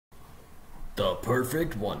The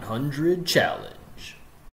Perfect 100 Challenge.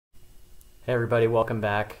 Hey everybody, welcome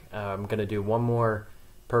back. I'm going to do one more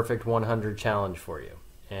Perfect 100 challenge for you.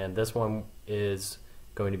 And this one is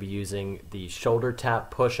going to be using the shoulder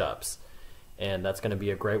tap push-ups. And that's going to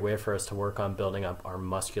be a great way for us to work on building up our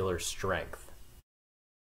muscular strength.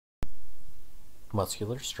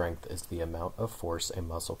 Muscular strength is the amount of force a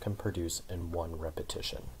muscle can produce in one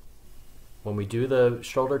repetition. When we do the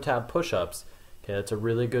shoulder tap push-ups, okay, it's a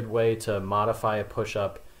really good way to modify a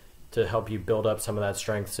push-up to help you build up some of that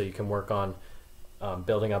strength so you can work on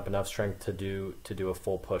building up enough strength to do a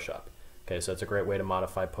full push-up. Okay, so it's a great way to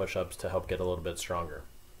modify push-ups to help get a little bit stronger.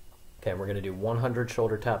 Okay, we're going to do 100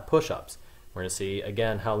 shoulder tap push-ups. We're going to see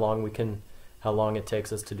again how long it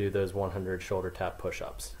takes us to do those 100 shoulder tap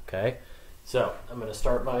push-ups. Okay, so I'm going to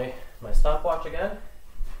start my stopwatch again,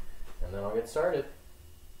 and then I'll get started.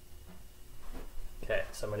 Okay,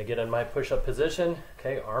 so I'm going to get in my push-up position.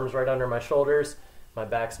 Okay, arms right under my shoulders. My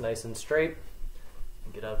back's nice and straight.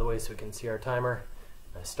 Get out of the way so we can see our timer.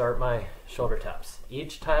 I start my shoulder taps.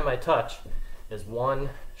 Each time I touch is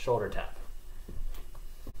one shoulder tap.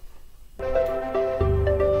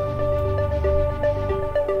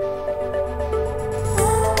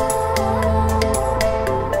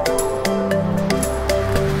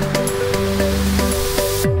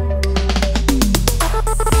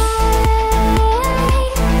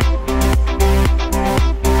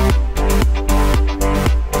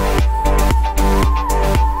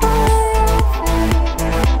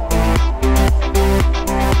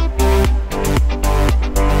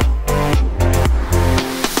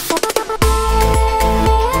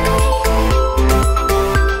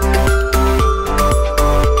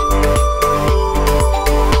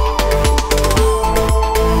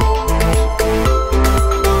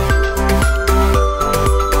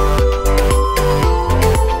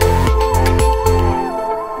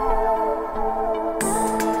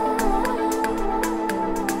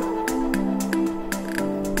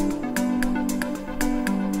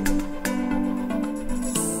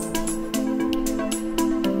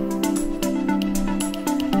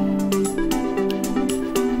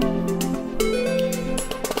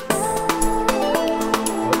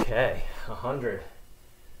 Okay, 100.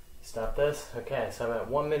 Stop this. Okay, so I'm at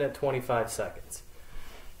 1 minute 25 seconds.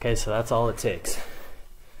 Okay, so that's all it takes.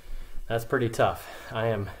 That's pretty tough.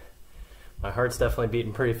 My heart's definitely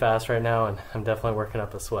beating pretty fast right now, and I'm definitely working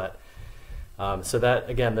up a sweat. So that,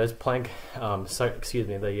 again, those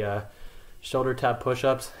the shoulder tap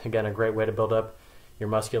push-ups, again, a great way to build up your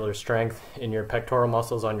muscular strength in your pectoral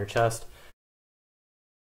muscles on your chest.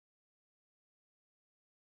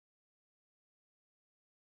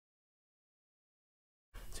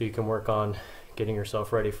 So you can work on getting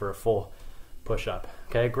yourself ready for a full push-up.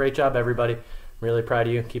 Okay, great job everybody. I'm really proud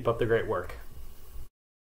of you. Keep up the great work.